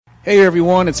Hey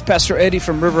everyone, it's Pastor Eddie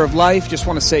from River of Life. Just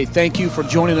want to say thank you for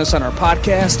joining us on our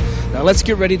podcast. Now let's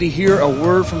get ready to hear a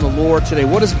word from the Lord today.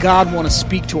 What does God want to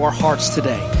speak to our hearts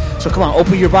today? So come on,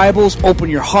 open your Bibles,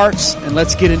 open your hearts, and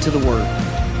let's get into the Word.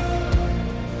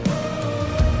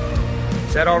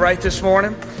 Is that all right this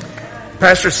morning?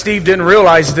 Pastor Steve didn't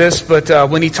realize this, but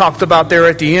when he talked about there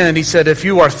at the end, he said, if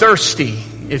you are thirsty,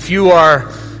 if you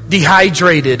are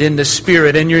dehydrated in the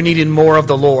Spirit and you're needing more of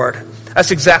the Lord,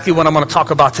 that's exactly what I'm going to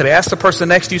talk about today. Ask the person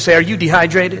next to you, say, are you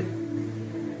dehydrated?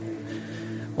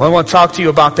 Well, I want to talk to you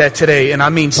about that today, and I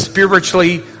mean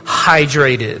spiritually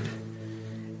hydrated.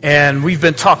 And we've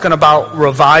been talking about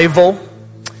revival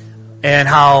and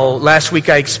how last week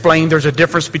I explained there's a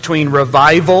difference between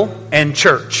revival and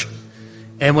church.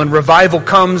 And when revival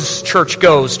comes, church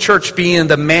goes. Church being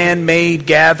the man-made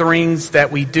gatherings that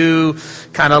we do,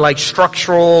 kind of like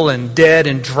structural and dead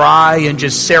and dry and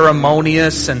just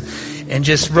ceremonious and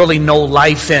just really no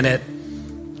life in it.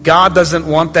 God doesn't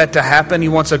want that to happen. He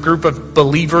wants a group of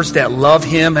believers that love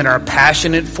Him and are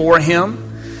passionate for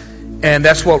Him. And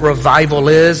that's what revival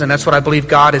is, and that's what I believe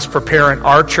God is preparing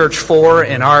our church for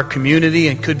and our community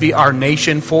and could be our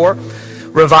nation for.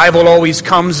 Revival always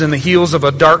comes in the heels of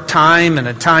a dark time and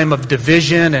a time of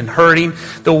division and hurting.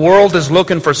 The world is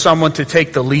looking for someone to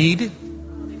take the lead.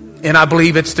 And I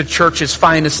believe it's the church's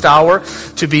finest hour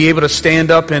to be able to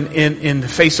stand up in the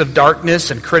face of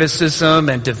darkness and criticism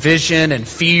and division and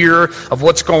fear of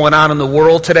what's going on in the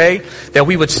world today. That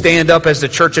we would stand up as the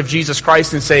Church of Jesus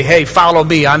Christ and say, hey, follow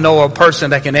me. I know a person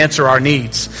that can answer our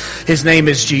needs. His name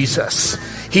is Jesus.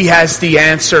 He has the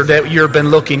answer that you've been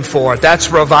looking for. That's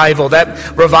revival.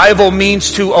 That revival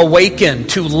means to awaken,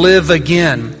 to live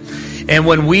again. And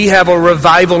when we have a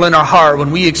revival in our heart,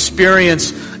 when we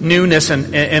experience newness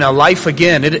and a life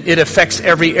again, it affects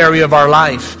every area of our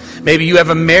life. Maybe you have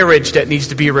a marriage that needs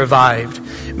to be revived.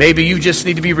 Maybe you just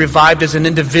need to be revived as an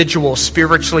individual.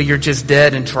 Spiritually, you're just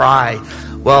dead and dry.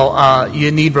 Well,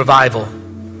 you need revival.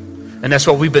 And that's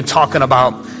what we've been talking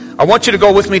about. I want you to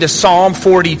go with me to Psalm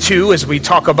 42 as we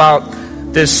talk about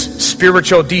this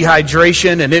spiritual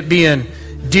dehydration and it being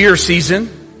deer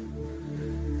season.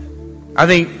 I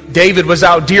think David was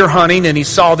out deer hunting and he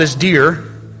saw this deer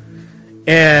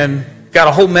and got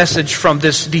a whole message from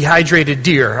this dehydrated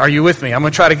deer. Are you with me? I'm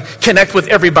going to try to connect with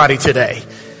everybody today.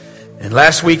 And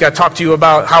last week I talked to you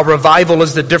about how revival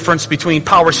is the difference between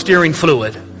power steering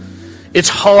fluid. It's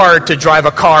hard to drive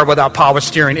a car without power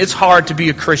steering. It's hard to be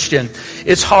a Christian.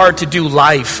 It's hard to do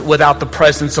life without the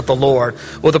presence of the Lord.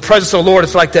 Well, the presence of the Lord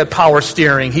is like that power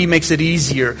steering. He makes it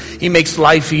easier. He makes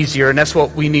life easier, and that's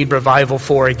what we need revival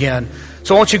for again.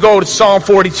 So I want you to go to Psalm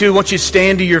 42. I want you to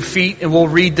stand to your feet, and we'll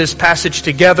read this passage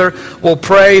together. We'll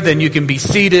pray, then you can be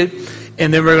seated,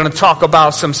 and then we're going to talk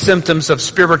about some symptoms of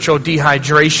spiritual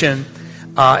dehydration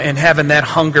and having that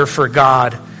hunger for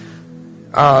God.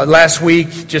 Last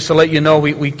week, just to let you know,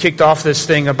 we kicked off this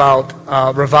thing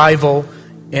about revival,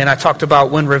 and I talked about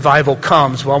when revival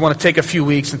comes. Well, I want to take a few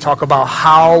weeks and talk about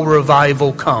how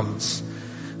revival comes.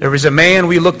 There was a man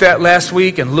we looked at last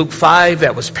week in Luke 5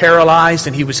 that was paralyzed,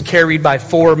 and he was carried by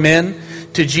 4 men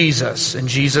to Jesus, and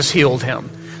Jesus healed him.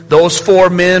 Those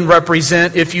 4 men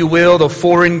represent, if you will, the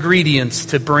 4 ingredients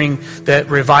to bring that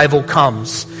revival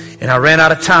comes. And I ran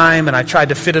out of time, and I tried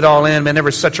to fit it all in. Man, there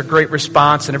was such a great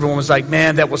response, and everyone was like,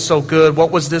 man, that was so good. What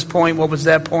was this point? What was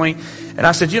that point? And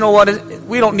I said, you know what?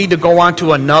 We don't need to go on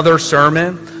to another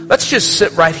sermon. Let's just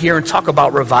sit right here and talk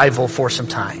about revival for some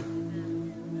time.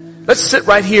 Let's sit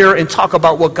right here and talk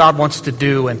about what God wants to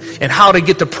do and how to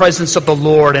get the presence of the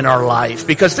Lord in our life.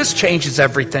 Because this changes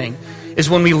everything, is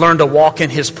when we learn to walk in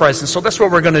His presence. So that's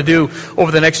what we're going to do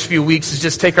over the next few weeks, is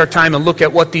just take our time and look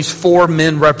at what these 4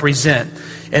 men represent.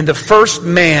 And the first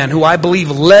man who I believe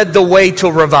led the way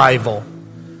to revival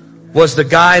was the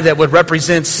guy that would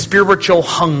represent spiritual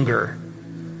hunger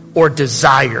or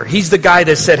desire. He's the guy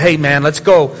that said, hey man, let's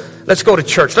go to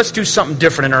church. Let's do something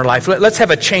different in our life. Let's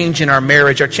have a change in our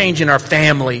marriage, a change in our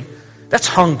family. That's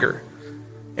hunger.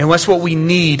 And that's what we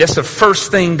need. That's the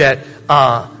first thing that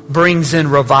brings in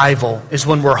revival, is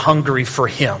when we're hungry for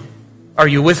Him. Are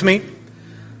you with me?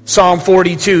 Psalm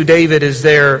 42, David is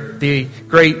there, the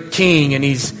great king, and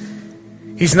he's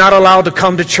not allowed to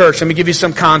come to church. Let me give you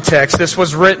some context. This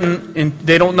was written, and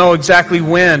they don't know exactly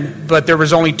when, but there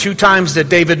was only 2 times that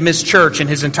David missed church in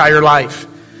his entire life.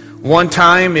 One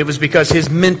time, it was because his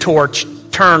mentor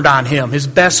turned on him. His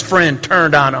best friend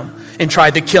turned on him and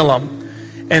tried to kill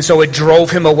him. And so it drove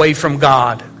him away from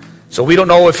God. So we don't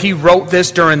know if he wrote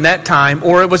this during that time,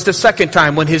 or it was the second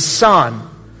time when his son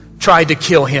tried to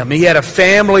kill him. He had a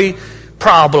family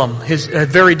problem. A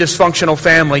very dysfunctional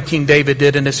family, King David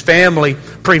did, and his family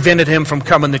prevented him from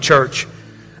coming to church.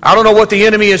 I don't know what the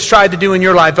enemy has tried to do in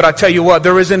your life, but I tell you what,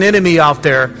 there is an enemy out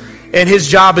there, and his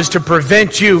job is to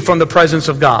prevent you from the presence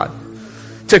of God.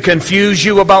 To confuse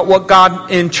you about what God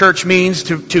in church means,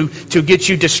 to get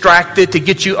you distracted, to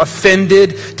get you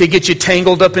offended, to get you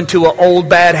tangled up into an old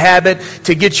bad habit,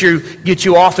 to get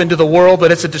you off into the world,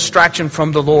 but it's a distraction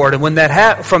from the Lord, and when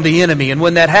that from the enemy, and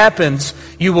when that happens,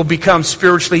 you will become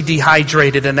spiritually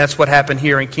dehydrated, and that's what happened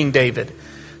here in King David.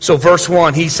 So verse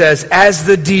 1, he says, as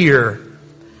the deer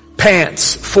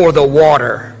pants for the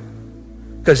water,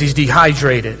 because he's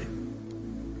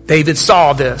dehydrated. David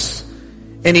saw this.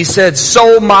 And he said,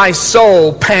 so my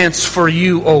soul pants for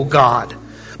you, O God.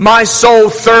 My soul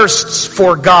thirsts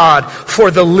for God, for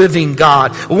the living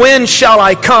God. When shall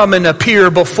I come and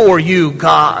appear before you,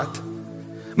 God?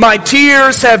 My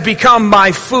tears have become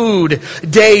my food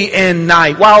day and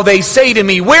night, while they say to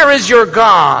me, where is your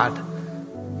God?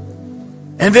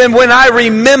 And then when I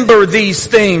remember these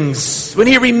things, when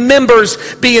he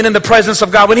remembers being in the presence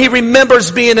of God, when he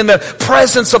remembers being in the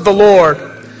presence of the Lord,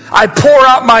 I pour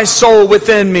out my soul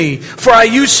within me. For I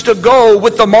used to go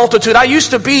with the multitude. I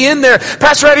used to be in there.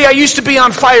 Pastor Eddie, I used to be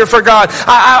on fire for God.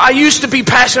 I used to be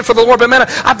passionate for the Lord. But man,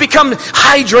 I've become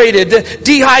dehydrated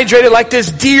like this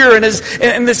deer.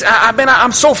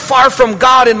 I'm so far from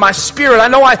God in my spirit. I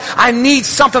know I need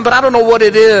something, but I don't know what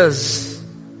it is.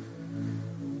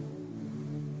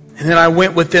 And then I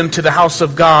went with them to the house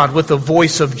of God with a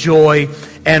voice of joy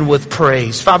and with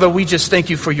praise. Father, we just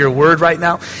thank you for your word right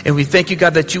now. And we thank you,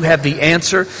 God, that you have the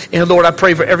answer. And Lord, I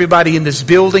pray for everybody in this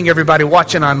building, everybody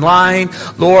watching online.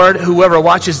 Lord, whoever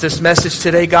watches this message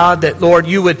today, God, that, Lord,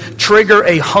 you would trigger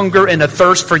a hunger and a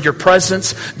thirst for your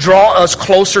presence. Draw us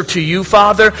closer to you,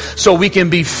 Father, so we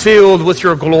can be filled with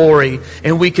your glory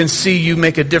and we can see you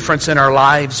make a difference in our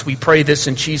lives. We pray this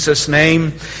in Jesus'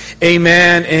 name.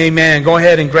 Amen. Amen. Go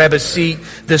ahead and grab a seat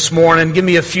this morning. Give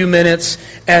me a few minutes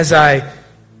as I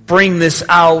bring this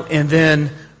out, and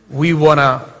then we want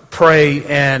to pray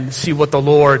and see what the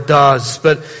Lord does.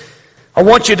 But I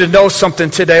want you to know something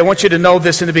today. I want you to know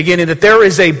this in the beginning, that there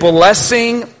is a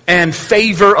blessing and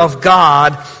favor of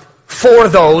God for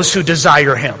those who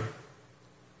desire him.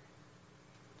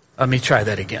 Let me try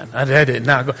that again. I did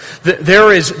not go.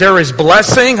 There is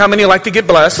blessing. How many like to get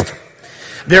blessed?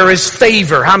 There is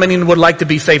favor. How many would like to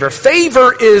be favored?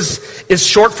 Favor is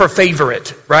short for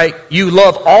favorite, right? You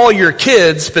love all your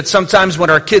kids, but sometimes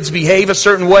when our kids behave a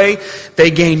certain way,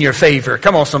 they gain your favor.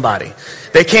 Come on, somebody.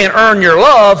 They can't earn your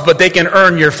love, but they can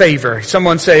earn your favor.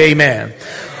 Someone say amen.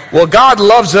 Well, God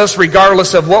loves us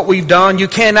regardless of what we've done. You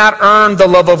cannot earn the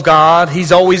love of God.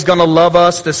 He's always going to love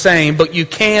us the same, but you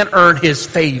can earn his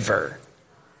favor.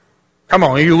 Come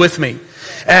on, are you with me?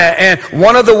 And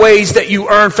one of the ways that you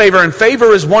earn favor, and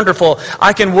favor is wonderful.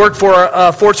 I can work for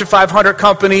a Fortune 500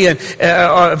 company and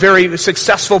a very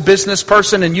successful business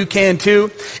person, and you can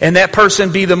too. And that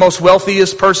person be the most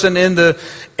wealthiest person in the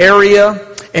area,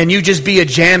 and you just be a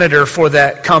janitor for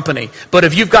that company. But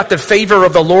if you've got the favor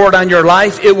of the Lord on your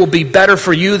life, it will be better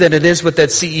for you than it is with that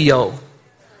CEO.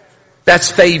 That's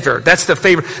favor. That's the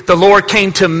favor. The Lord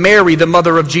came to Mary, the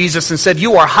mother of Jesus, and said,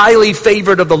 you are highly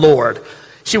favored of the Lord.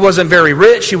 She wasn't very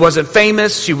rich. She wasn't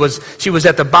famous. She was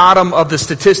at the bottom of the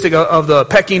statistic of the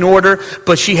pecking order,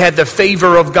 but she had the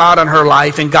favor of God on her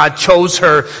life, and God chose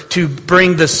her to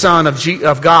bring the Son of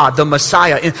God, the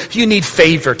Messiah. And you need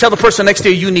favor. Tell the person next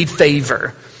to you, you need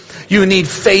favor. You need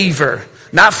favor.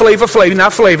 Not flavor,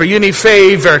 not flavor. You need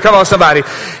favor. Come on, somebody.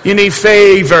 You need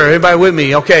favor. Everybody with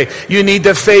me? Okay. You need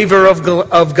the favor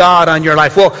of God on your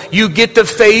life. Well, you get the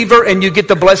favor and you get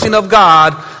the blessing of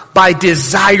God by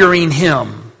desiring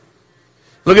him.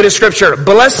 Look at the scripture.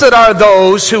 Blessed are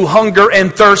those who hunger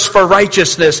and thirst for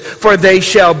righteousness, for they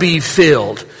shall be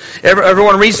filled.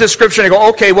 Everyone reads the scripture and they go,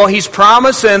 okay, well, he's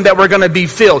promising that we're going to be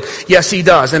filled. Yes, he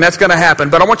does, and that's going to happen.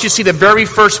 But I want you to see the very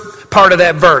first part of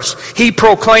that verse. He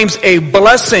proclaims a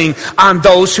blessing on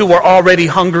those who are already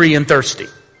hungry and thirsty.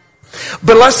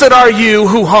 Blessed are you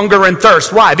who hunger and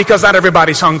thirst. Why? Because not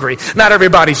everybody's hungry. Not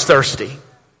everybody's thirsty.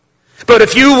 But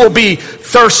if you will be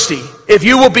thirsty, if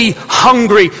you will be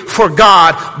hungry for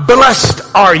God, blessed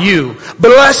are you.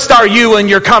 Blessed are you when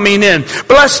you're coming in.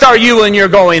 Blessed are you when you're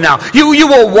going out. You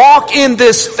will walk in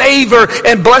this favor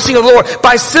and blessing of the Lord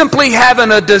by simply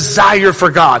having a desire for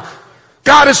God.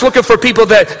 God is looking for people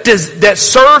that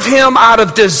serve him out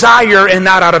of desire and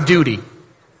not out of duty.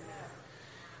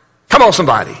 Come on,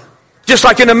 somebody. Just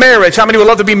like in a marriage, how many would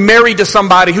love to be married to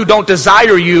somebody who don't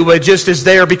desire you, but just is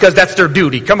there because that's their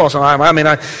duty? Come on,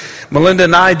 somebody. Melinda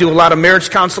and I do a lot of marriage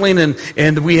counseling,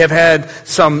 and we have had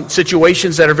some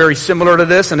situations that are very similar to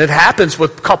this, and it happens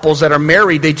with couples that are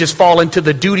married. They just fall into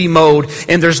the duty mode,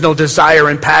 and there's no desire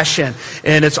and passion.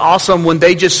 And it's awesome when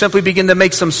they just simply begin to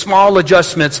make some small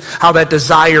adjustments, how that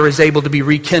desire is able to be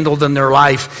rekindled in their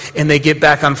life, and they get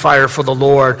back on fire for the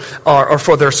Lord, or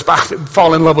for their spouse,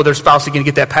 fall in love with their spouse again,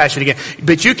 get that passion again.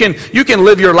 But you can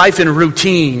live your life in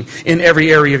routine in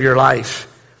every area of your life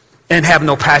and have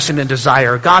no passion and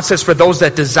desire. God says, for those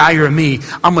that desire me,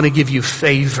 I'm going to give you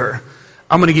favor.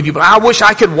 I'm going to give you, I wish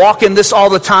I could walk in this all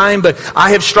the time, but I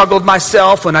have struggled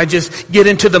myself when I just get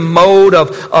into the mode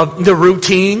of the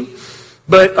routine.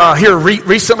 But here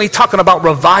recently, talking about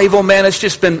revival, man,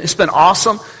 it's been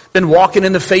awesome. Been walking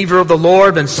in the favor of the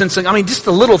Lord, been sensing, just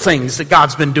the little things that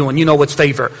God's been doing. You know what's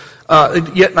favor.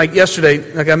 Yet, like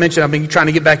yesterday, like I mentioned, I've been trying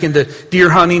to get back into deer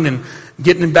hunting and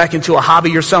getting back into a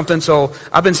hobby or something. So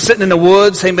I've been sitting in the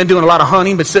woods. Ain't been doing a lot of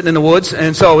hunting, but sitting in the woods.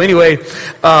 And so anyway,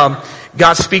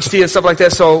 God speaks to you and stuff like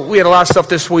that. So we had a lot of stuff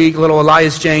this week. Little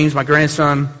Elias James, my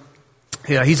grandson.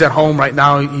 Yeah, he's at home right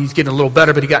now. He's getting a little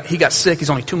better, but he got sick.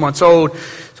 He's only 2 months old.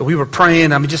 So we were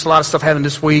praying. Just a lot of stuff happened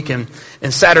this week. And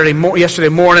yesterday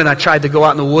morning, I tried to go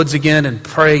out in the woods again and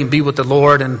pray and be with the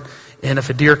Lord. And if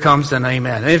a deer comes, then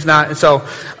amen. And if not, and so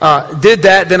did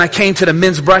that. Then I came to the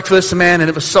men's breakfast, man, and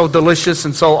it was so delicious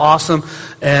and so awesome.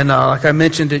 And like I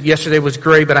mentioned, it yesterday was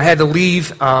great, but I had to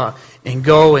leave and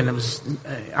go. And it was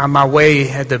on my way,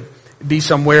 had to be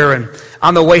somewhere. And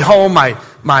on the way home,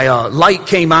 my light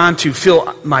came on to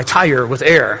fill my tire with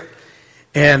air.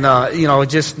 And,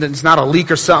 it's not a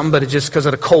leak or something, but it's just because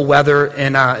of the cold weather.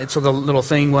 And so the little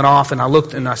thing went off, and I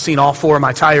looked, and I seen all 4 of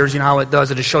my tires. You know how it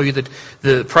does, it'll show you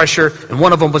the pressure. And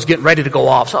one of them was getting ready to go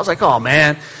off. So I was like, oh,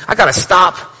 man, I got to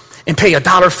stop and pay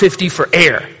 $1.50 for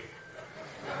air.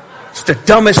 It's the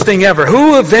dumbest thing ever.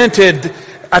 Who invented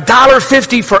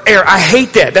 $1.50 for air? I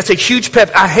hate that. That's a huge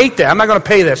pet. I hate that. I'm not going to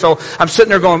pay that. So I'm sitting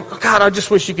there going, oh, God, I just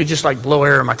wish you could just like blow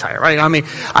air in my tire, right?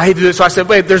 I hate to do this. So I said,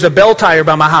 wait, there's a Bell tire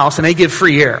by my house, and they give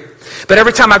free air. But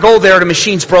every time I go there, the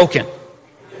machine's broken.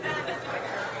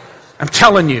 I'm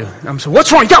telling you. I'm saying,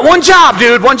 what's wrong? You got one job,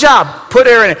 dude. One job. Put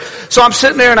air in it. So I'm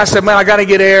sitting there, and I said, man, I got to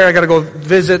get air. I got to go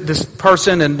visit this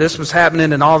person, and this was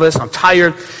happening, and all this. I'm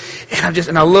tired.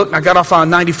 And I looked, and I got off on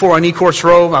 94 on Ecorse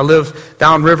Road. I live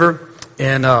downriver.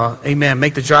 And, amen,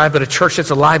 make the drive. But a church that's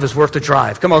alive is worth the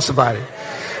drive. Come on, somebody.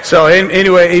 So,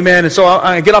 anyway, amen. And so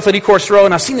I get off at Ecorse Road,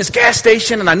 and I seen this gas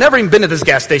station, and I've never even been to this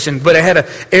gas station, but it had an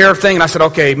air thing, and I said,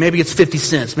 okay, maybe it's 50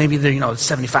 cents. Maybe it's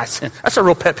 75 cents. That's a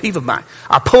real pet peeve of mine.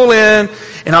 I pull in,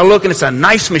 and I look, and it's a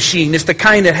nice machine. It's the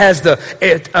kind that has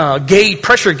the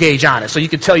pressure gauge on it, so you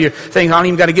can tell your thing. I don't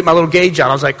even got to get my little gauge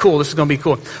out. I was like, cool, this is going to be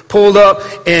cool. Pulled up,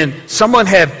 and someone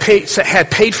had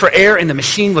paid for air, and the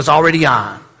machine was already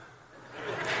on.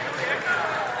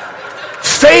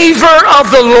 Favor of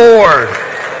the Lord.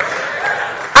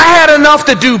 I had enough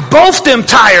to do both them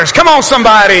tires. Come on,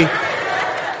 somebody.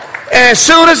 And as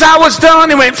soon as I was done,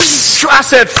 it went, I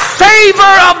said,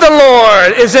 favor of the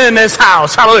Lord is in this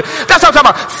house. Hallelujah. That's what I'm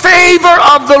talking about. Favor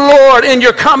of the Lord. And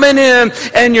you're coming in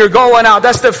and you're going out.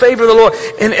 That's the favor of the Lord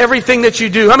in everything that you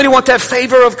do. How many want that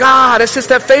favor of God? It's just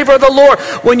that favor of the Lord.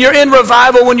 When you're in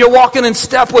revival, when you're walking in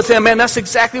step with Him, man, that's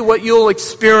exactly what you'll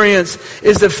experience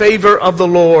is the favor of the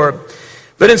Lord.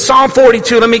 But in Psalm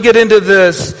 42, let me get into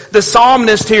this. The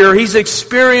psalmist here, he's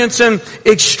experiencing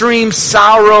extreme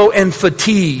sorrow and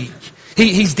fatigue.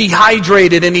 He's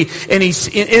dehydrated, and he's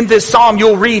in this psalm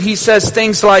you'll read, he says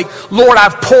things like, Lord,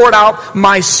 I've poured out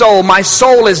my soul. My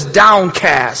soul is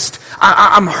downcast.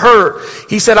 I'm hurt.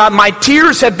 He said, my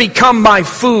tears have become my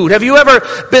food. Have you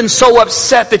ever been so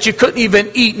upset that you couldn't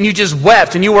even eat and you just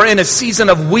wept and you were in a season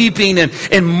of weeping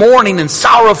and mourning and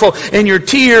sorrowful and your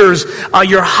tears,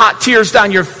 your hot tears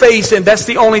down your face, and that's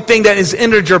the only thing that has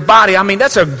entered your body?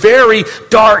 That's a very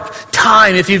dark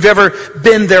time if you've ever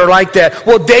been there like that.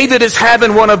 Well, David is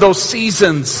having one of those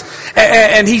seasons,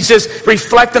 and he's just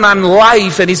reflecting on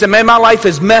life, and he said, man, my life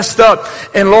is messed up,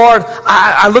 and Lord,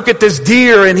 I look at this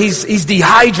deer, and he's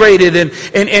dehydrated,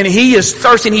 and he is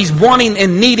thirsting. He's wanting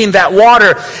and needing that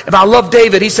water. And I love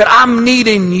David. He said, I'm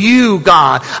needing you,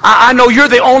 God. I know you're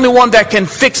the only one that can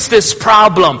fix this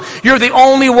problem. You're the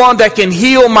only one that can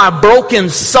heal my broken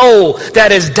soul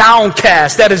that is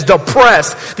downcast, that is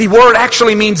depressed. The word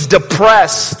actually means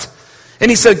depressed. And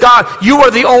he said, God, you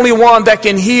are the only one that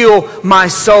can heal my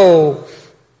soul.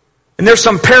 And there's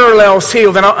some parallels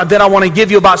here that I want to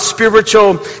give you about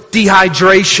spiritual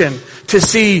dehydration, to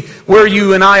see where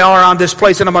you and I are on this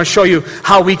place. And I'm going to show you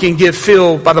how we can get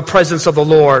filled by the presence of the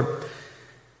Lord.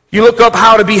 You look up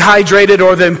how to be hydrated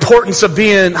or the importance of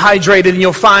being hydrated, and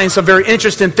you'll find some very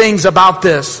interesting things about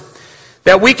this.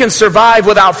 That we can survive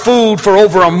without food for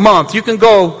over a month. You can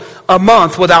go a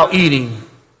month without eating.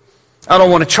 I don't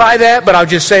want to try that, but I'll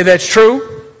just say that's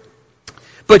true.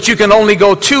 But you can only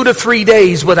go 2 to 3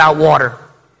 days without water.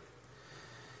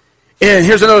 And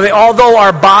here's another thing. Although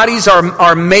our bodies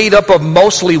are made up of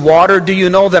mostly water, do you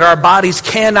know that our bodies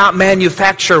cannot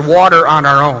manufacture water on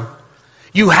our own?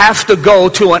 You have to go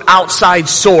to an outside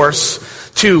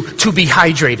source to be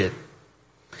hydrated.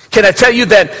 Can I tell you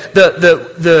that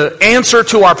the answer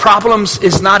to our problems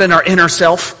is not in our inner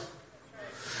self?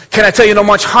 Can I tell you no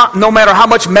matter how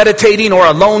much meditating or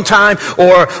alone time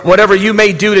or whatever you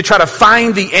may do to try to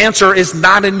find the answer is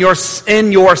not in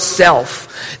yourself.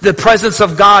 The presence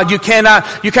of God, you cannot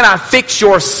fix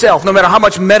yourself. No matter how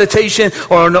much meditation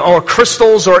or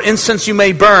crystals or incense you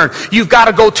may burn, you've got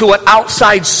to go to an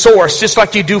outside source, just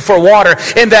like you do for water.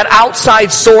 And that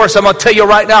outside source, I'm going to tell you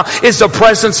right now, is the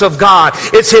presence of God.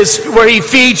 It's where He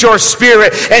feeds your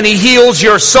spirit and He heals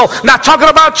your soul. I'm not talking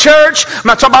about church. I'm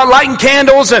not talking about lighting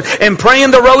candles and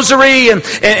praying the rosary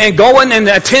and going and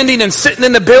attending and sitting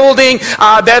in the building.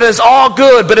 That is all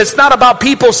good, but it's not about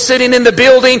people sitting in the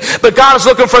building, but God is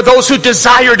looking for those who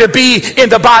desire to be in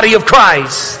the body of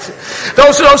Christ.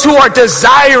 Those who are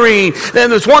desiring. Then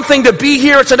there's one thing to be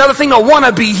here, it's another thing to want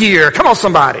to be here. Come on,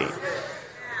 somebody.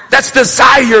 That's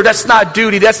desire, that's not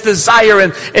duty. That's desire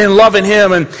and loving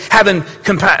Him and having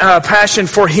passion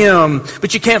for Him.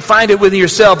 But you can't find it within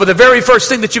yourself. But the very first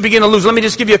thing that you begin to lose, let me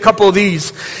just give you a couple of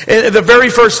these. The very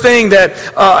first thing that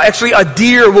actually a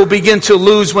deer will begin to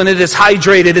lose when it is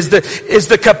hydrated is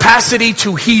the capacity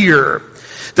to hear.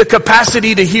 The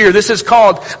capacity to hear. This is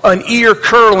called an ear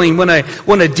curling. When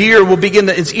a deer will begin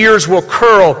its ears will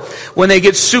curl when they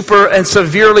get super and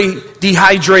severely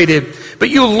dehydrated. But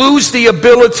you lose the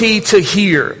ability to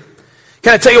hear.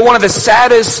 Can I tell you one of the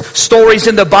saddest stories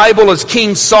in the Bible is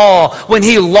King Saul when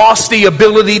he lost the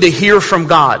ability to hear from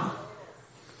God.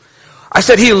 I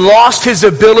said he lost his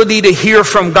ability to hear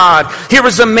from God. Here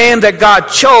was a man that God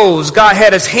chose. God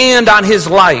had His hand on his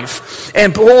life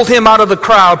and pulled him out of the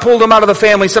crowd, pulled him out of the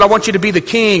family, said, I want you to be the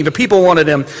king. The people wanted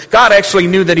him. God actually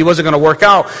knew that he wasn't going to work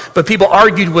out, but people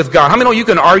argued with God. How many know you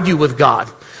can argue with God?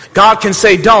 God can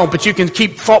say don't, but you can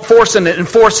keep forcing it and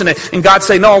forcing it. And God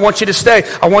say, no, I want you to stay.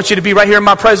 I want you to be right here in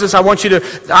my presence. I'm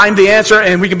the answer.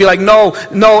 And we can be like, no,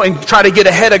 and try to get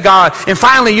ahead of God. And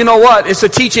finally, you know what? It's a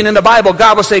teaching in the Bible.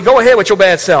 God will say, go ahead with your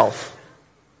bad self.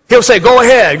 He'll say, go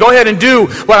ahead and do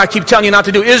what I keep telling you not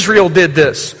to do. Israel did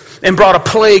this and brought a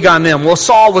plague on them. Well,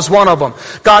 Saul was one of them.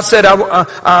 God said,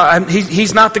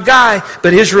 he's not the guy.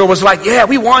 But Israel was like, yeah,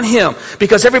 we want him.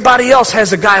 Because everybody else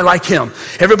has a guy like him.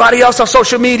 Everybody else on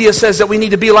social media says that we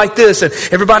need to be like this. And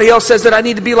everybody else says that I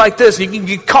need to be like this. And you can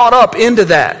get caught up into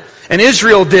that. And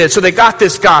Israel did. So they got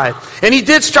this guy. And he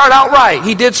did start out right.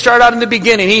 He did start out in the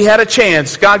beginning. He had a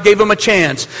chance. God gave him a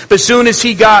chance. But as soon as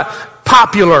he got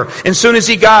popular, and soon as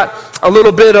he got a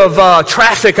little bit of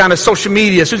traffic on his social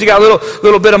media, as soon as he got a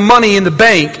little bit of money in the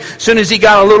bank, as soon as he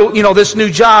got a little, this new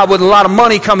job with a lot of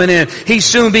money coming in, he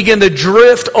soon began to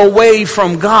drift away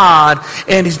from God,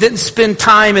 and he didn't spend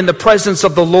time in the presence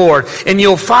of the Lord. And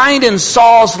you'll find in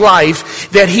Saul's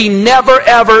life that he never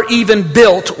ever even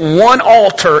built one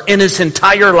altar in his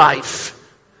entire life,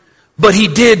 but he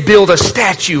did build a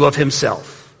statue of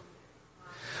himself.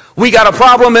 We got a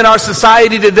problem in our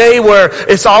society today where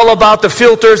it's all about the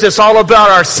filters. It's all about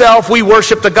ourself. We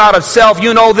worship the God of self.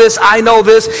 You know this. I know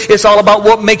this. It's all about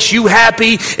what makes you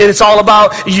happy. It's all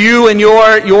about you and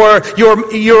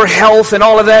your health and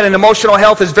all of that. And emotional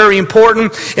health is very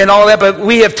important and all of that. But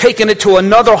we have taken it to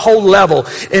another whole level.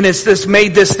 And it's just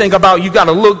made this thing about you got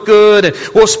to look good. And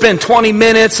we'll spend 20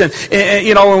 minutes and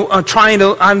trying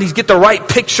to get the right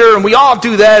picture. And we all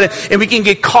do that. And we can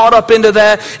get caught up into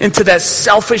that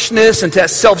selfishness and that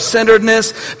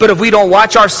self-centeredness. But if we don't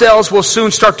watch ourselves, we'll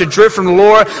soon start to drift from the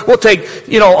Lord. We'll take,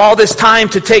 all this time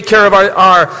to take care of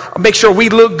our make sure we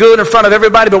look good in front of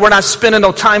everybody, but we're not spending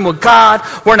no time with God.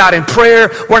 We're not in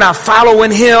prayer. We're not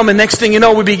following Him. And next thing you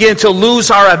know, we begin to lose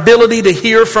our ability to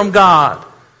hear from God.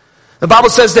 The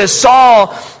Bible says that Saul,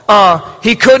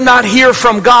 he could not hear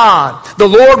from God. The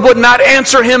Lord would not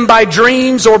answer him by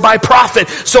dreams or by prophet.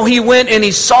 So he went and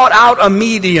he sought out a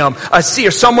medium, a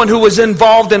seer, someone who was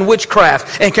involved in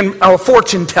witchcraft and a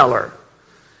fortune teller.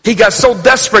 He got so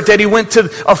desperate that he went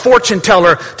to a fortune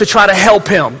teller to try to help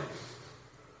him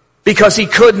because he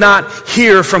could not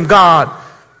hear from God.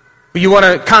 You want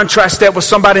to contrast that with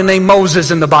somebody named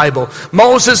Moses in the Bible.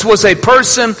 Moses was a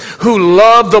person who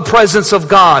loved the presence of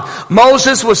God.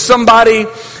 Moses was somebody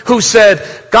who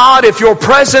said, God, if your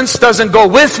presence doesn't go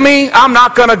with me, I'm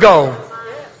not going to go.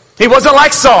 He wasn't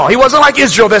like Saul. He wasn't like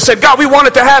Israel that said, God, we want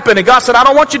it to happen. And God said, I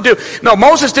don't want you to do it. No,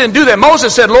 Moses didn't do that.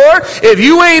 Moses said, Lord, if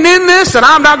you ain't in this, then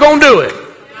I'm not going to do it.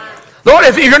 Lord,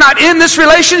 if you're not in this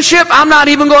relationship, I'm not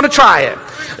even going to try it.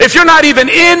 If you're not even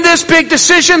in this big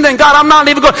decision, then God, I'm not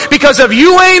even going. Because if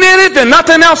you ain't in it, then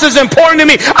nothing else is important to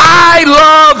me. I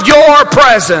love your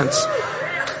presence.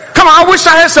 Come on, I wish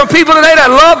I had some people today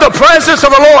that love the presence of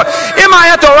the Lord. Am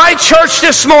I at the right church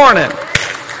this morning?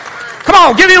 Come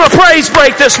on, give him a praise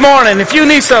break this morning. If you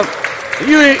need some,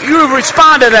 you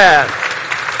respond to that.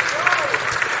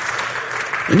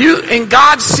 And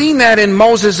God's seen that in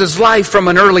Moses' life from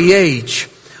an early age.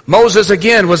 Moses,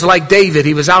 again, was like David.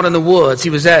 He was out in the woods.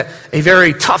 He was at a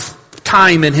very tough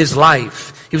time in his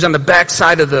life. He was on the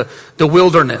backside of the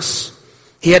wilderness.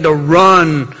 He had to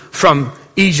run from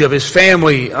Egypt. His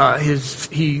family,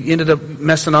 he ended up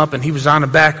messing up, and he was on the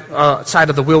back side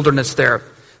of the wilderness there.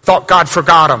 Thought God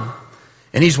forgot him.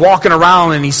 And he's walking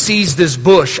around, and he sees this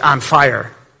bush on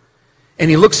fire. And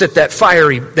he looks at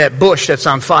that bush that's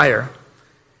on fire.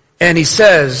 And he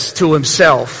says to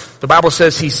himself, the Bible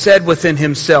says he said within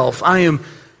himself, I am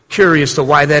curious to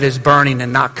why that is burning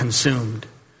and not consumed.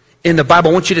 In the Bible,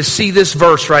 I want you to see this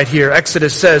verse right here.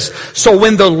 Exodus says, so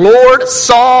when the Lord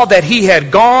saw that he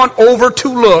had gone over to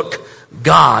look,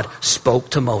 God spoke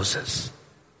to Moses.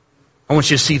 I want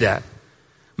you to see that.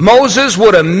 Moses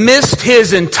would have missed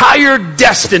his entire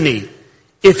destiny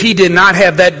if he did not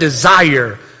have that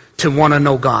desire to want to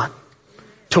know God,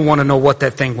 to want to know what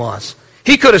that thing was.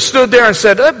 He could have stood there and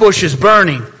said, that bush is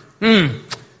burning.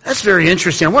 That's very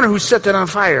interesting. I wonder who set that on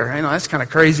fire. I know, that's kind of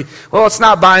crazy. Well, it's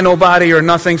not by nobody or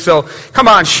nothing, so come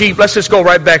on, sheep, let's just go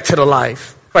right back to the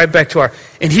life. Right back to our...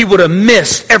 And he would have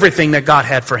missed everything that God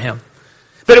had for him.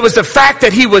 But it was the fact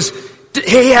that he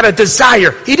had a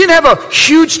desire. He didn't have a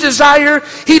huge desire.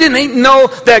 He didn't know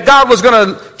that God was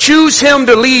going to choose him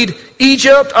to lead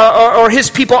Egypt or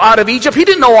his people out of Egypt. He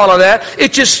didn't know all of that.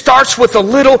 It just starts with a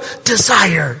little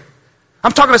desire.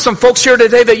 I'm talking to some folks here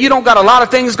today that you don't got a lot of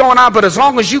things going on, but as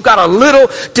long as you got a little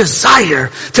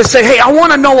desire to say, hey, I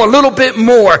want to know a little bit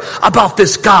more about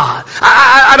this God.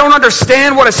 I don't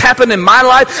understand what has happened in my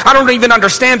life. I don't even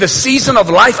understand the season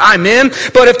of life I'm in.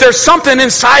 But if there's something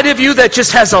inside of you that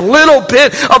just has a little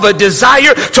bit of a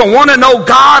desire to want to know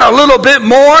God a little bit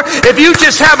more, if you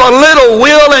just have a little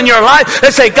will in your life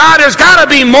and say, God, there's got to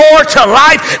be more to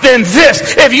life than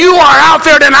this. If you are out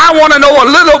there, then I want to know a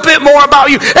little bit more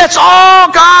about you. That's all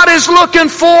God is looking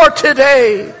for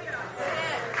today.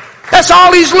 That's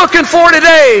all he's looking for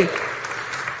today.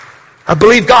 I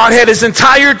believe God had his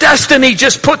entire destiny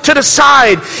just put to the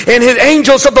side, and his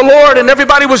angels of the Lord and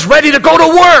everybody was ready to go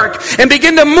to work and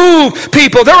begin to move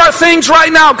people. There are things right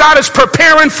now God is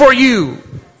preparing for you.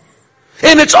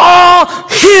 And it's all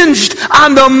hinged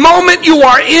on the moment you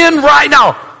are in right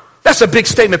now. That's a big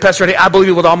statement, Pastor Eddie. I believe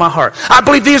it with all my heart. I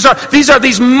believe these are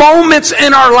these moments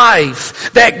in our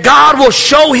life that God will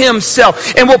show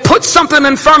himself and will put something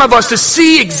in front of us to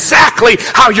see exactly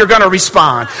how you're going to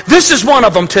respond. This is one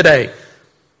of them today.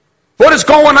 What is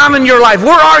going on in your life?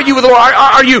 Where are you, Lord?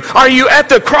 Are you at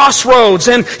the crossroads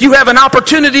and you have an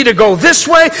opportunity to go this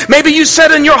way? Maybe you said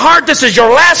in your heart, this is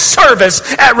your last service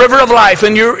at River of Life,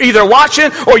 and you're either watching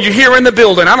or you're here in the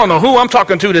building. I don't know who I'm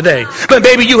talking to today, but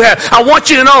maybe you have. I want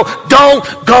you to know, don't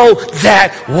go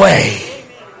that way.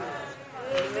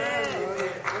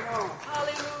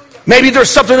 Maybe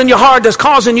there's something in your heart that's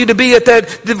causing you to be at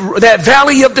that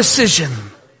valley of decision.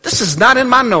 This is not in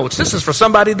my notes. This is for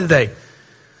somebody today.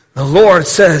 The Lord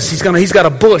says he's got a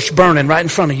bush burning right in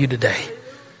front of you today.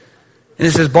 And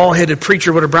it's this bald-headed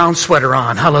preacher with a brown sweater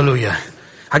on. Hallelujah.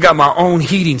 I got my own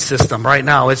heating system right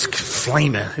now. It's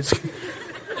flaming.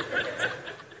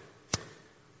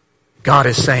 God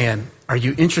is saying, are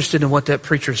you interested in what that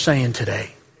preacher's saying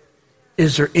today?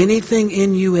 Is there anything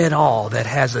in you at all that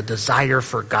has a desire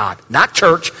for God? Not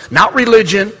church, not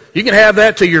religion. You can have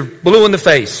that till you're blue in the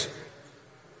face.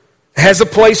 It has a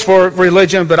place for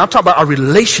religion, but I'm talking about a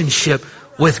relationship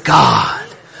with God.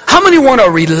 How many want a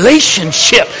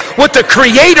relationship with the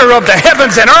creator of the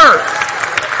heavens and earth?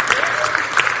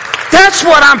 That's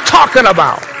what I'm talking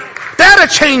about. That'll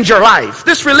change your life.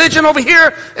 This religion over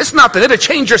here, it's nothing. It'll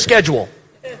change your schedule.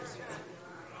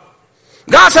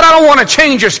 God said, I don't want to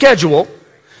change your schedule.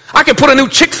 I can put a new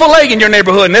Chick-fil-A in your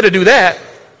neighborhood and it'll do that.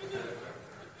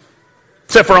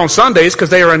 Except for on Sundays, because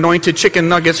they are anointed chicken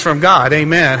nuggets from God.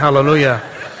 Amen. Hallelujah.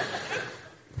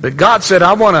 But God said,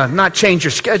 I want to not change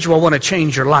your schedule, I want to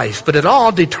change your life. But it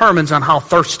all determines on how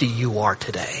thirsty you are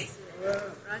today.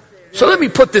 So let me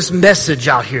put this message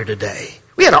out here today.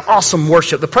 We had an awesome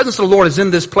worship. The presence of the Lord is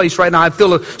in this place right now. I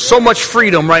feel so much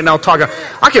freedom right now talking.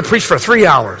 I could preach for 3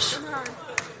 hours.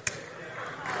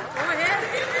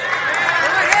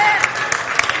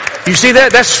 You see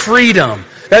that? That's freedom.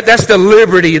 That's the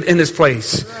liberty in this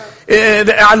place.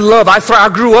 I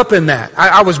grew up in that.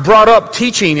 I was brought up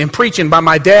teaching and preaching by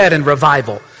my dad in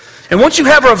revival. And once you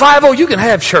have revival, you can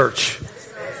have church.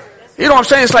 You know what I'm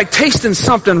saying? It's like tasting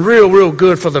something real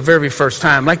good for the very first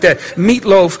time. Like that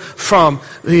meatloaf from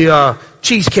the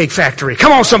Cheesecake Factory.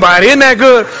 Come on, somebody. Isn't that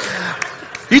good?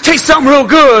 You taste something real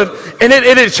good, and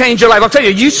it'll change your life. I'll tell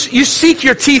you, you seek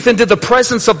your teeth into the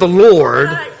presence of the Lord.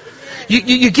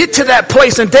 You get to that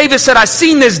place, and David said, I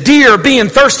seen this deer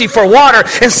being thirsty for water,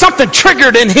 and something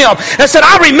triggered in him. And said,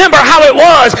 I remember how it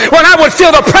was when I would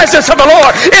feel the presence of the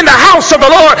Lord in the house of the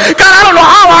Lord. God, I don't know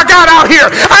how I got out here.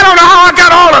 I don't know how I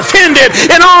got all offended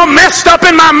and all messed up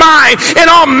in my mind and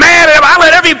all mad. I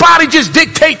let everybody just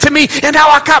dictate to me, and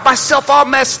now I got myself all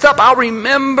messed up. I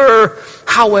remember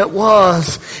how it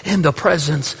was in the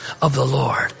presence of the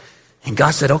Lord. And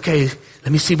God said, okay,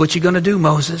 let me see what you're going to do,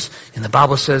 Moses. And the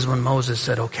Bible says when Moses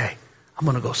said, okay, I'm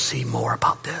going to go see more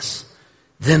about this.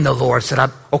 Then the Lord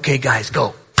said, okay, guys,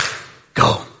 go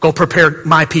prepare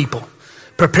my people.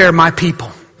 Prepare my people.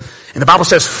 And the Bible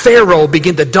says Pharaoh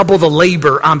began to double the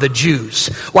labor on the Jews.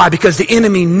 Why? Because the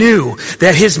enemy knew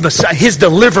that his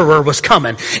deliverer was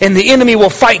coming. And the enemy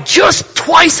will fight just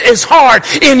twice as hard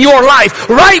in your life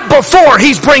right before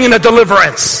he's bringing a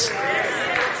deliverance.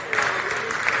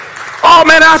 Oh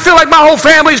man, I feel like my whole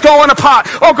family's falling apart.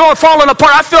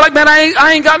 I feel like, man,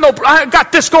 I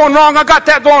got this going wrong. I got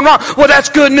that going wrong. Well, that's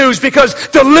good news because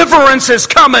deliverance is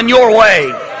coming your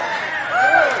way.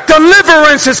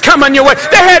 Deliverance is coming your way.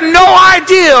 They had no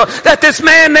idea that this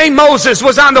man named Moses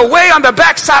was on the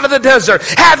backside of the desert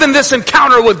having this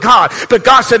encounter with God. But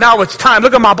God said, now it's time.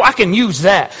 Look at my boy. I can use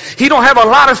that. He don't have a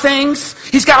lot of things.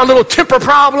 He's got a little temper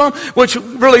problem, which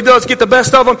really does get the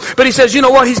best of him. But he says, you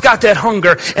know what? He's got that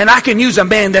hunger, and I can use a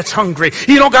man that's hungry.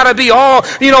 You don't got to be all,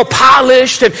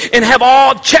 polished and have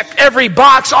all checked every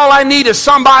box. All I need is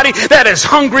somebody that is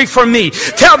hungry for me.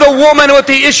 Tell the woman with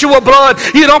the issue of blood,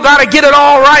 you don't got to get it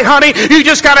all right, honey. You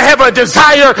just got to have a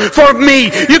desire for me.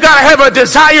 You got to have a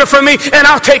desire for me, and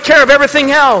I'll take care of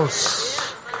everything else.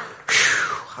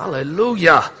 Whew,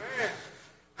 hallelujah.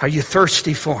 Are you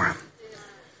thirsty for him?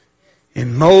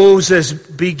 And Moses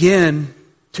began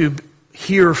to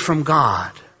hear from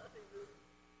God.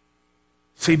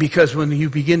 See, because when you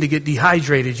begin to get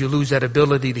dehydrated, you lose that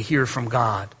ability to hear from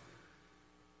God.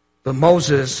 But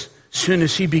Moses, as soon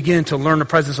as he began to learn the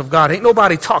presence of God, ain't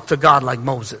nobody talked to God like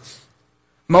Moses.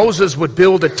 Moses would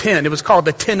build a tent. It was called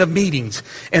the tent of meetings.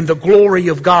 And the glory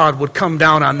of God would come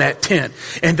down on that tent.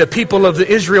 And the people of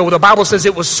Israel, the Bible says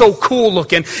it was so cool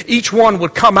looking, each one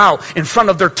would come out in front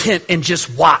of their tent and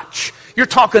just watch. You're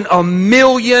talking 1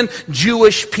 million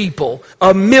Jewish people,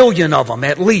 1 million of them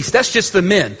at least. That's just the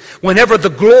men. Whenever the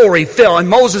glory fell, and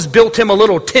Moses built him a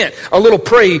little tent, a little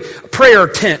prayer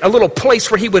tent, a little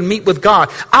place where he would meet with God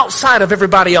outside of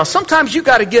everybody else. Sometimes you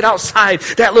got to get outside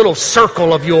that little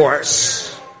circle of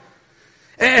yours.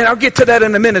 And I'll get to that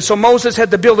in a minute. So Moses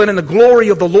had to build it, and the glory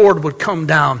of the Lord would come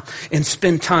down and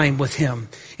spend time with him.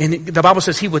 And the Bible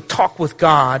says he would talk with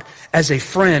God as a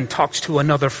friend talks to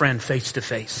another friend face to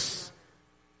face.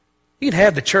 You can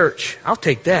have the church. I'll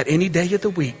take that any day of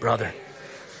the week, brother.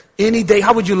 Any day.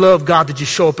 How would you love God to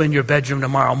just show up in your bedroom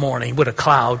tomorrow morning with a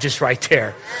cloud just right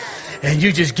there? And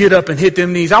you just get up and hit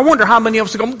them knees. I wonder how many of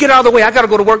us are going to get out of the way. I got to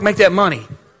go to work, make that money.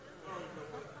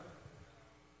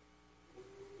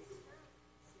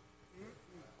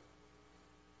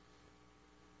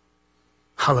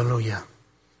 Hallelujah.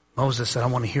 Moses said, I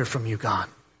want to hear from you, God.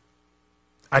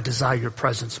 I desire your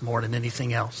presence more than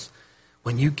anything else.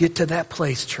 When you get to that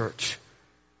place, church,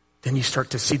 then you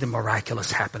start to see the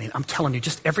miraculous happening. I'm telling you,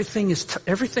 just everything,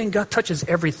 God touches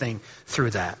everything through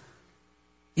that.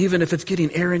 Even if it's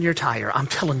getting air in your tire, I'm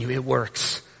telling you, it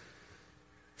works.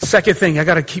 Second thing, I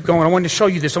got to keep going. I want to show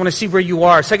you this. I want to see where you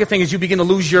are. Second thing is you begin to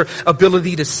lose your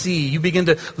ability to see. You begin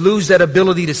to lose that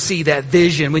ability to see, that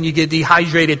vision. When you get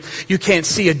dehydrated, you can't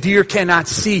see. A deer cannot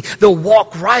see. They'll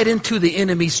walk right into the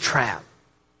enemy's trap.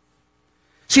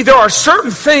 See, there are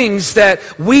certain things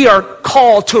that we are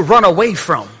called to run away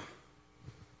from.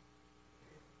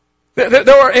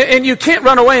 And you can't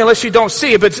run away unless you don't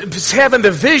see it. But having the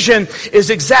vision is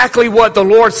exactly what the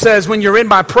Lord says. When you're in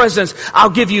my presence, I'll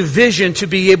give you vision to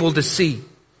be able to see.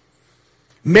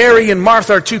 Mary and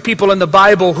Martha are two people in the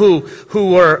Bible who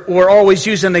were always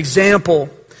used an example.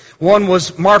 One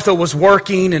was Martha was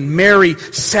working and Mary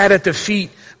sat at the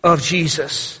feet of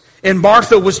Jesus. And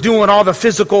Martha was doing all the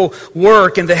physical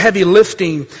work and the heavy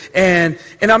lifting. And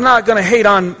I'm not going to hate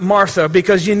on Martha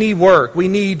because you need work. We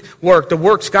need work. The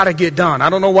work's got to get done. I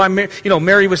don't know why,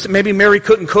 maybe Mary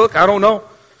couldn't cook. I don't know.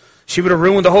 She would have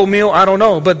ruined the whole meal. I don't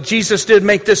know. But Jesus did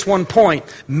make this one point.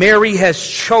 Mary has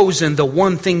chosen the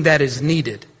one thing that is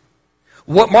needed.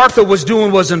 What Martha was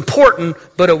doing was important,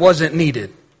 but it wasn't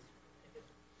needed.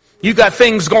 You got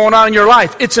things going on in your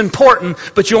life. It's important,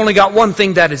 but you only got one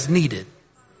thing that is needed.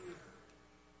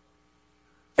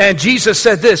 And Jesus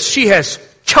said this, she has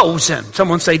chosen,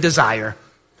 someone say desire.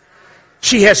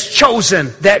 She has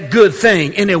chosen that good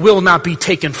thing and it will not be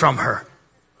taken from her.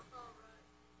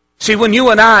 See, when you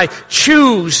and I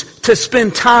choose to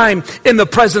spend time in the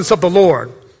presence of the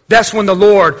Lord, that's when the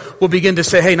Lord will begin to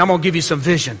say, hey, I'm going to give you some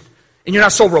vision. And you're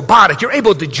not so robotic. You're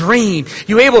able to dream.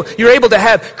 You're able to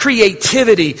have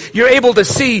creativity. You're able to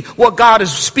see what God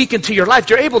is speaking to your life.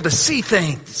 You're able to see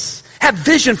things. Have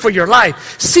vision for your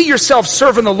life. See yourself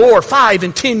serving the Lord 5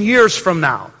 and 10 years from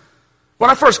now. When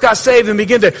I first got saved and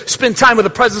began to spend time with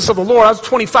the presence of the Lord, I was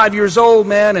 25 years old,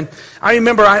 man. And I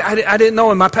remember I didn't know,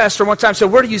 and my pastor one time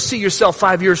said, where do you see yourself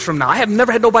 5 years from now? I have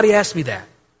never had nobody ask me that.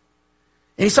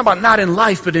 And he's talking about not in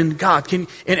life, but in God.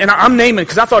 And I'm naming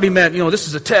because I thought he meant, this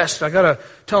is a test. I got to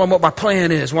tell him what my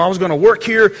plan is. When I was going to work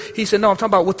here, he said, no, I'm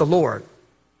talking about with the Lord.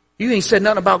 You ain't said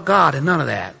nothing about God and none of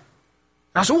that.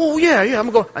 I said, oh, yeah, I'm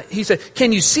going to go. He said,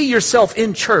 can you see yourself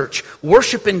in church,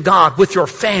 worshiping God with your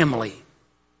family?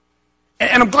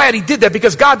 And I'm glad he did that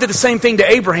because God did the same thing to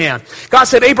Abraham. God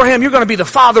said, Abraham, you're going to be the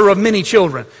father of many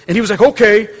children. And he was like,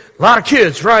 okay, a lot of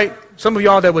kids, right? Some of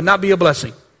y'all, that would not be a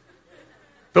blessing.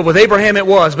 But with Abraham it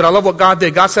was. But I love what God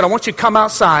did. God said, I want you to come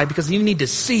outside because you need to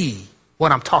see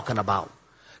what I'm talking about.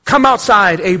 Come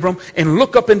outside, Abram, and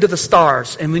look up into the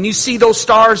stars. And when you see those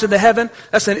stars in the heaven,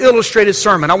 that's an illustrated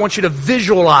sermon. I want you to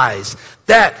visualize.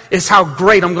 That is how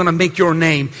great I'm going to make your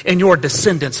name and your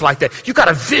descendants like that. You got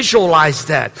to visualize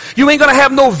that. You ain't going to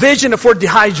have no vision if we're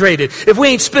dehydrated. If we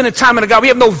ain't spending time in God, we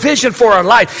have no vision for our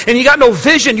life. And you got no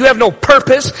vision, you have no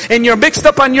purpose, and you're mixed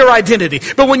up on your identity.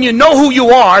 But when you know who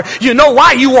you are, you know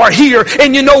why you are here,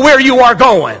 and you know where you are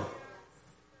going.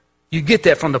 You get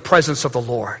that from the presence of the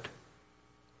Lord.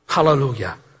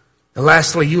 Hallelujah. And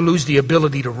lastly, you lose the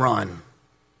ability to run.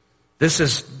 This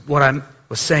is what I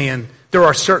was saying. There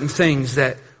are certain things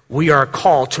that we are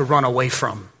called to run away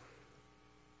from.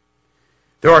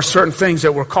 There are certain things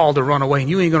that we're called to run away. And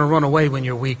you ain't going to run away when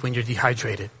you're weak, when you're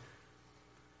dehydrated.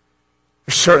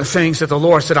 There's certain things that the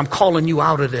Lord said, I'm calling you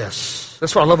out of this.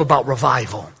 That's what I love about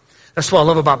revival. That's what I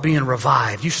love about being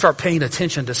revived. You start paying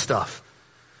attention to stuff.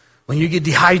 When you get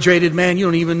dehydrated, man, you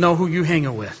don't even know who you're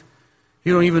hanging with.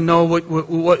 You don't even know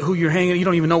who you're hanging. You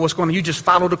don't even know what's going on. You just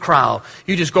follow the crowd.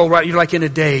 You just go right. You're like in a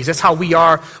daze. That's how we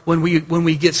are when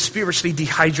we get spiritually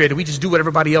dehydrated. We just do what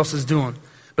everybody else is doing.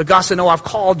 But God said, no, I've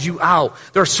called you out.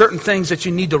 There are certain things that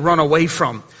you need to run away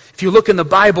from. If you look in the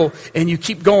Bible and you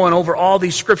keep going over all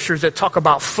these scriptures that talk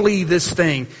about flee this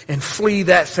thing and flee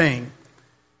that thing,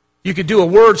 you could do a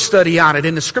word study on it.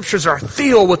 And the scriptures are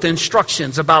filled with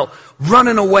instructions about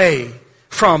running away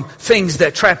from things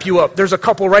that trap you up. There's a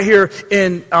couple right here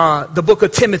in the book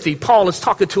of Timothy. Paul is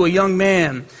talking to a young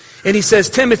man. And he says,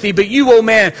 Timothy, but you, O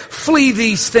man, flee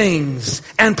these things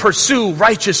and pursue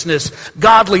righteousness,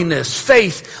 godliness,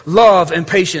 faith, love, and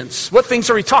patience. What things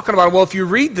are he talking about? Well, if you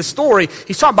read the story,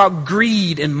 he's talking about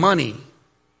greed and money.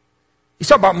 He's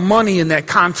talking about money in that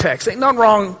context. Ain't nothing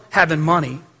wrong having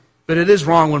money, but it is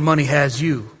wrong when money has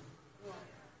you.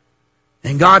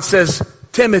 And God says,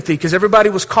 Timothy, because everybody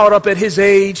was caught up at his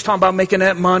age, talking about making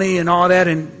that money and all that,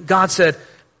 and God said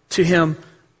to him,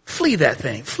 flee that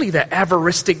thing. Flee that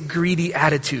avaristic, greedy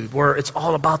attitude where it's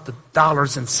all about the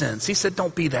dollars and cents. He said,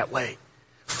 don't be that way.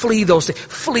 Flee those things.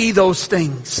 Flee those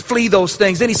things. Flee those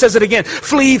things. Then he says it again.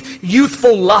 Flee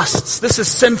youthful lusts. This is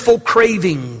sinful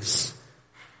cravings.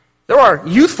 There are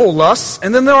youthful lusts,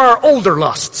 and then there are older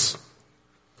lusts.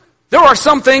 There are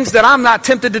some things that I'm not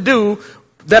tempted to do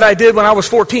that I did when I was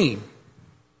 14.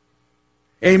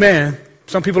 Amen.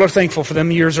 Some people are thankful for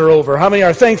them years are over. How many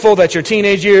are thankful that your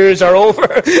teenage years are over?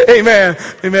 Amen.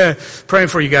 Amen. Praying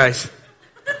for you guys.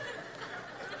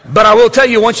 But I will tell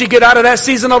you, once you get out of that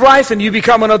season of life and you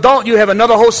become an adult, you have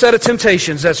another whole set of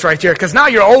temptations that's right there. Because now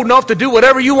you're old enough to do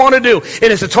whatever you want to do.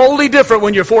 And it's totally different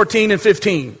when you're 14 and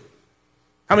 15.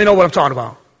 How many know what I'm talking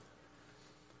about?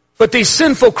 But these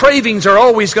sinful cravings are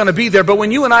always going to be there. But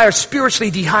when you and I are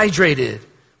spiritually dehydrated,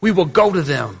 we will go to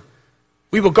them.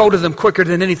 We will go to them quicker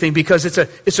than anything because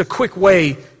it's a quick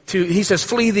way to, he says,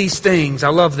 flee these things. I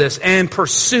love this. And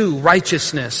pursue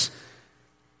righteousness.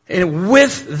 And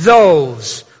with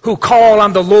those who call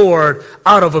on the Lord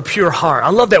out of a pure heart. I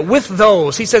love that. With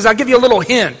those. He says, I'll give you a little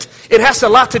hint. It has a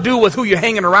lot to do with who you're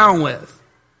hanging around with.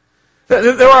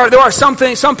 There are some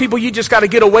things, some people you just got to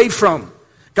get away from.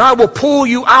 God will pull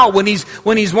you out when He's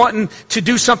wanting to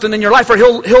do something in your life, or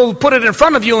He'll put it in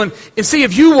front of you and see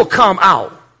if you will come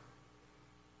out.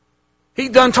 He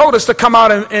done told us to come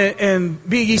out and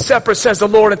be ye separate, says the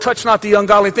Lord, and touch not the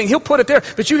ungodly thing. He'll put it there.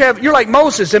 But you're like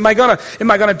Moses. Am I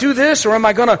gonna do this, or am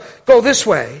I gonna go this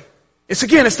way? It's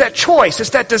that choice. It's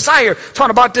that desire.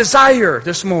 Talking about desire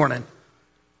this morning.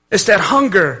 It's that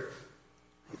hunger.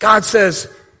 God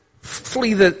says,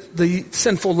 flee the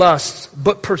sinful lusts,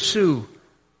 but pursue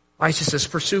righteousness,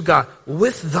 pursue God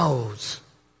with those.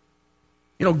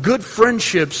 Good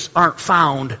friendships aren't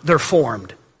found, they're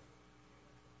formed.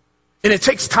 And it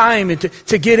takes time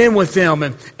to get in with them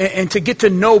and to get to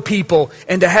know people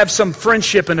and to have some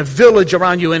friendship and a village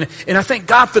around you. And I thank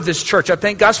God for this church. I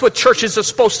think that's what churches are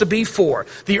supposed to be for.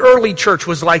 The early church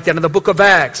was like that in the book of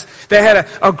Acts. They had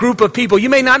a group of people. You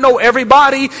may not know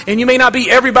everybody and you may not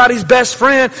be everybody's best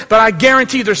friend, but I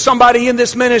guarantee there's somebody in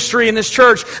this ministry, in this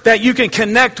church, that you can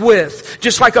connect with.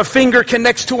 Just like a finger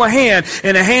connects to a hand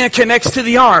and a hand connects to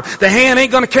the arm. The hand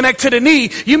ain't going to connect to the knee.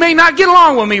 You may not get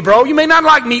along with me, bro. You may not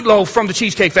like meatloaf from the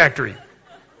Cheesecake Factory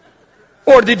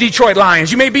or the Detroit Lions.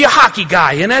 You may be a hockey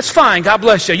guy, and that's fine. God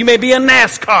bless you. You may be a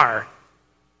NASCAR.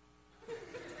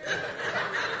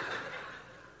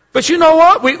 But you know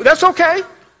what? That's okay.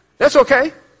 That's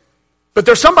okay. But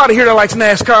there's somebody here that likes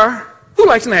NASCAR. Who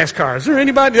likes NASCAR? Is there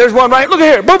anybody? There's one right. Look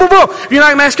at here. Boom, boom, boom. If you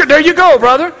like NASCAR, there you go,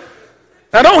 brother.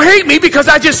 Now don't hate me because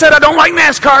I just said I don't like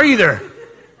NASCAR either.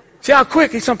 See how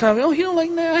quick he sometimes, he don't like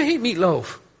NASCAR. I hate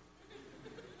meatloaf.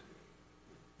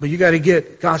 But you got to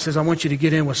God says, I want you to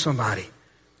get in with somebody.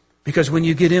 Because when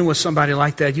you get in with somebody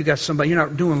like that, you got somebody, you're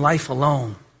not doing life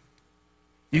alone.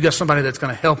 You got somebody that's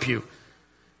going to help you.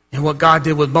 And what God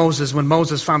did with Moses, when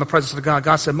Moses found the presence of God,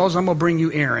 God said, Moses, I'm going to bring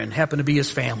you Aaron. Happened to be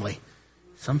his family.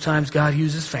 Sometimes God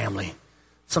uses family.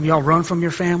 Some of y'all run from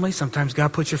your family. Sometimes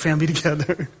God puts your family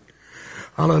together.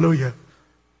 Hallelujah.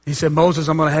 He said, Moses,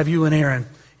 I'm going to have you and Aaron.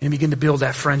 And begin to build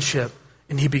that friendship.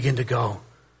 And he began to go.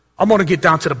 I'm going to get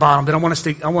down to the bottom, but I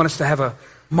want us to have a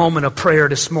moment of prayer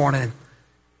this morning.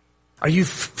 Are you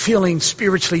feeling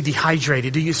spiritually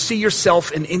dehydrated? Do you see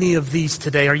yourself in any of these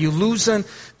today? Are you losing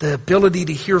the ability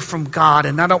to hear from God?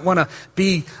 And I don't want to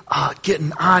be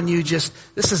getting on you. Just,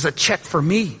 this is a check for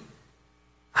me.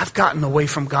 I've gotten away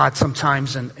from God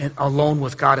sometimes and alone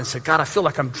with God and said, God, I feel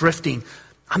like I'm drifting.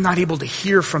 I'm not able to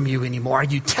hear from you anymore. Are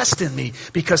you testing me?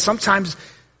 Because sometimes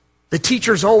the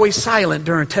teacher's always silent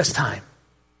during test time.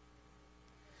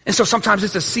 And so sometimes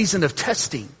it's a season of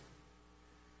testing.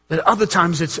 But other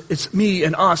times it's me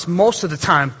and us, most of the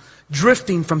time,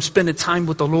 drifting from spending time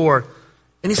with the Lord.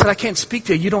 And he said, I can't speak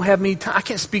to you. You don't have me time. I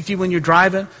can't speak to you when you're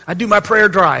driving. I do my prayer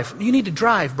drive. You need to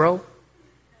drive, bro.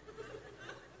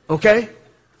 Okay?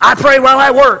 I pray while I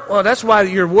work. Well, that's why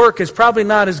your work is probably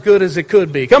not as good as it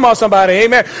could be. Come on, somebody.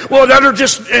 Amen. Well, they're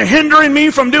just hindering me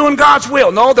from doing God's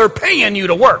will. No, they're paying you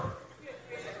to work.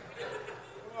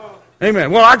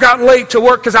 Amen. Well, I got late to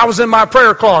work because I was in my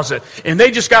prayer closet. And they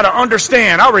just got to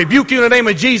understand. I'll rebuke you in the name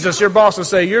of Jesus. Your boss will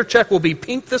say, your check will be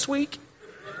pink this week.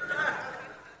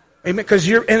 Amen. Because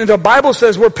and the Bible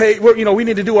says we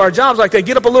need to do our jobs like that.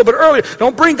 Get up a little bit earlier.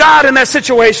 Don't bring God in that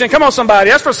situation. Come on,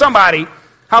 somebody. That's for somebody.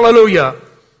 Hallelujah.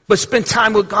 But spend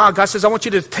time with God. God says, I want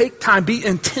you to take time. Be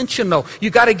intentional.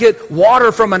 You got to get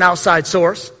water from an outside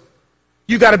source.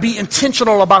 You got to be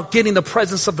intentional about getting the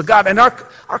presence of the God. And our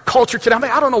culture today,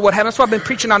 I don't know what happened. That's why I've been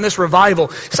preaching on this revival.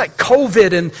 It's like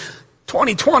COVID and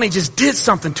 2020 just did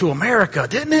something to America,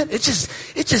 didn't it? It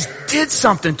just did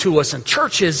something to us and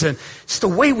churches and just the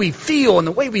way we feel and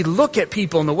the way we look at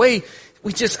people and the way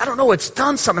we just, I don't know, it's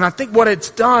done something. I think what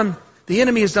it's done, the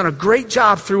enemy has done a great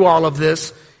job through all of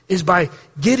this, is by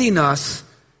getting us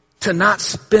to not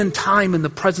spend time in the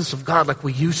presence of God like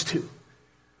we used to.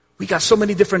 We got so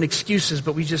many different excuses,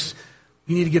 but we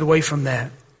need to get away from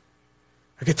that.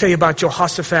 I could tell you about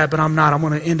Jehoshaphat, but I'm not. I'm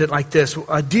going to end it like this.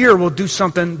 A deer will do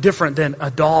something different than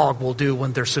a dog will do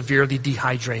when they're severely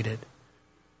dehydrated.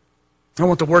 I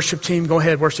want the worship team. Go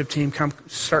ahead, worship team.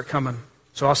 Start coming.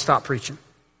 So I'll stop preaching.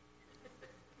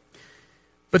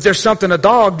 But there's something, a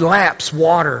dog laps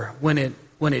water when it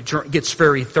gets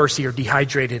very thirsty or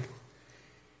dehydrated.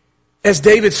 As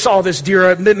David saw this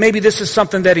deer, maybe this is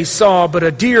something that he saw, but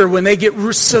a deer, when they get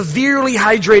severely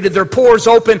hydrated, their pores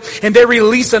open and they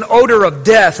release an odor of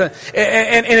death.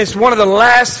 And it's one of the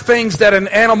last things that an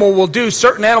animal will do,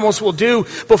 certain animals will do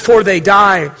before they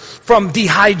die from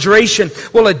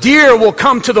dehydration. Well, a deer will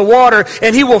come to the water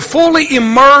and he will fully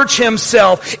immerse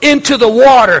himself into the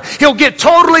water. He'll get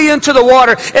totally into the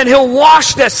water and he'll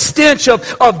wash that stench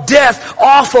of death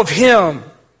off of him.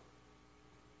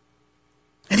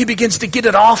 And he begins to get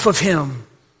it off of him.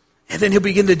 And then he'll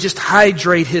begin to just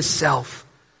hydrate himself.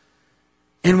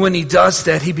 And when he does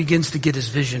that, he begins to get his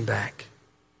vision back.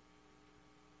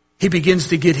 He begins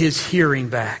to get his hearing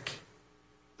back.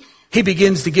 He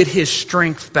begins to get his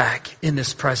strength back in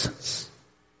this presence.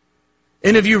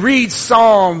 And if you read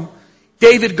Psalm,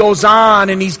 David goes on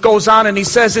and he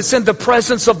says, it's in the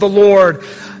presence of the Lord.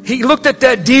 He looked at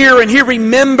that deer and he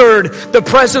remembered the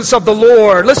presence of the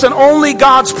Lord. Listen, only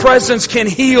God's presence can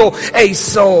heal a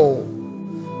soul.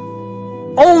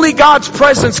 Only God's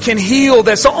presence can heal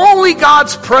that. So only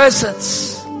God's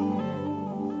presence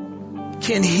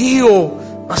can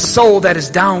heal a soul that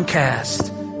is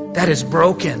downcast, that is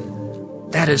broken,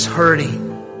 that is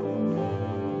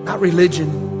hurting. Not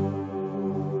religion,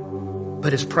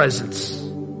 but His presence.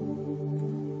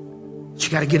 But you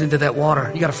got to get into that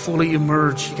water. You got to fully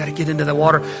emerge. You got to get into that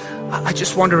water. I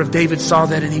just wonder if David saw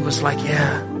that and he was like,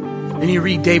 yeah. And you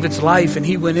read David's life and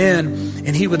he went in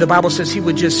and the Bible says he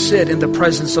would just sit in the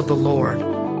presence of the Lord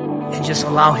and just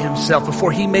allow himself.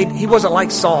 Before he wasn't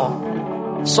like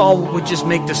Saul. Saul would just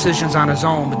make decisions on his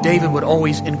own, but David would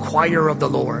always inquire of the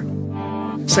Lord.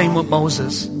 Same with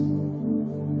Moses.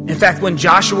 In fact, when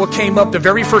Joshua came up, the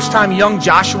very first time young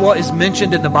Joshua is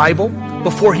mentioned in the Bible,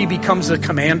 before he becomes a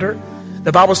commander,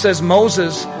 the Bible says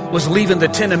Moses was leaving the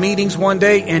tent of meetings one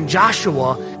day, and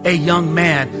Joshua, a young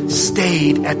man,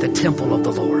 stayed at the temple of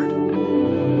the Lord.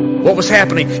 What was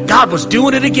happening? God was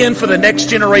doing it again for the next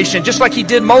generation. Just like He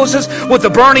did Moses with the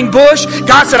burning bush.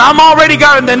 God said, I'm already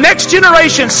got the next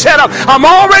generation set up. I'm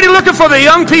already looking for the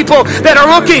young people that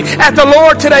are looking at the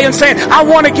Lord today and saying, I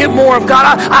want to get more of God.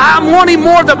 I'm wanting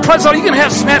more of the presence. You can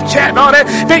have Snapchat and all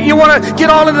that. You want to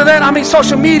get all into that. I mean,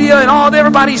 social media and all.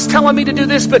 Everybody's telling me to do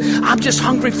this, but I'm just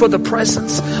hungry for the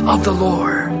presence of the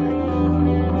Lord.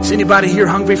 Is anybody here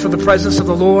hungry for the presence of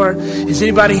the Lord? Is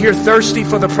anybody here thirsty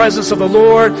for the presence of the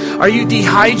Lord? Are you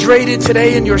dehydrated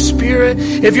today in your spirit?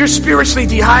 If you're spiritually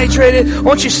dehydrated,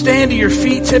 won't you stand to your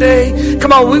feet today?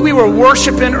 Come on, we were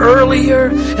worshiping earlier,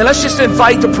 and let's just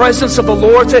invite the presence of the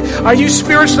Lord today. Are you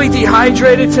spiritually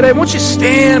dehydrated today? Won't you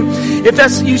stand? If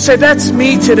that's you, say, that's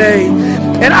me today.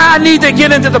 And I need to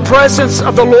get into the presence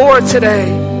of the Lord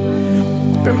today.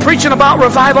 Been preaching about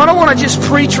revival. I don't want to just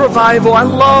preach revival. I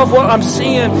love what I'm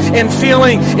seeing and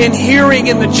feeling and hearing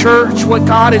in the church, what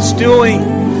God is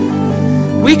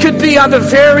doing. We could be on the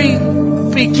very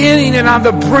beginning and on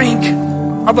the brink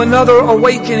of another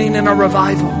awakening and a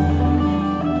revival.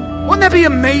 Wouldn't that be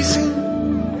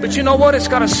amazing? But you know what? It's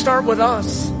got to start with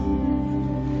us.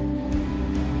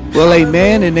 Well,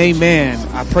 amen and amen.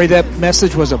 I pray that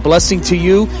message was a blessing to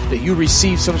you, that you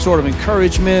received some sort of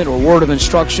encouragement or word of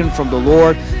instruction from the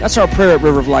Lord. That's our prayer at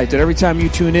River of Life, that every time you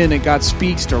tune in, that God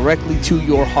speaks directly to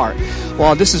your heart.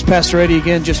 Well, this is Pastor Eddie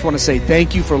again. Just want to say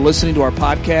thank you for listening to our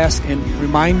podcast and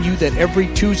remind you that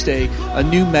every Tuesday a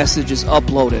new message is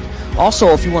uploaded. Also,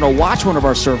 if you want to watch one of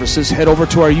our services, head over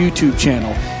to our YouTube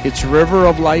channel. It's River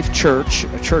of Life Church,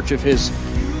 a church of His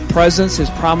presence, His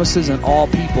promises, and all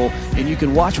people, and you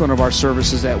can watch one of our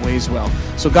services that way as well.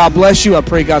 So God bless you. I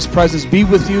pray God's presence be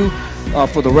with you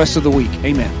for the rest of the week.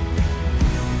 Amen.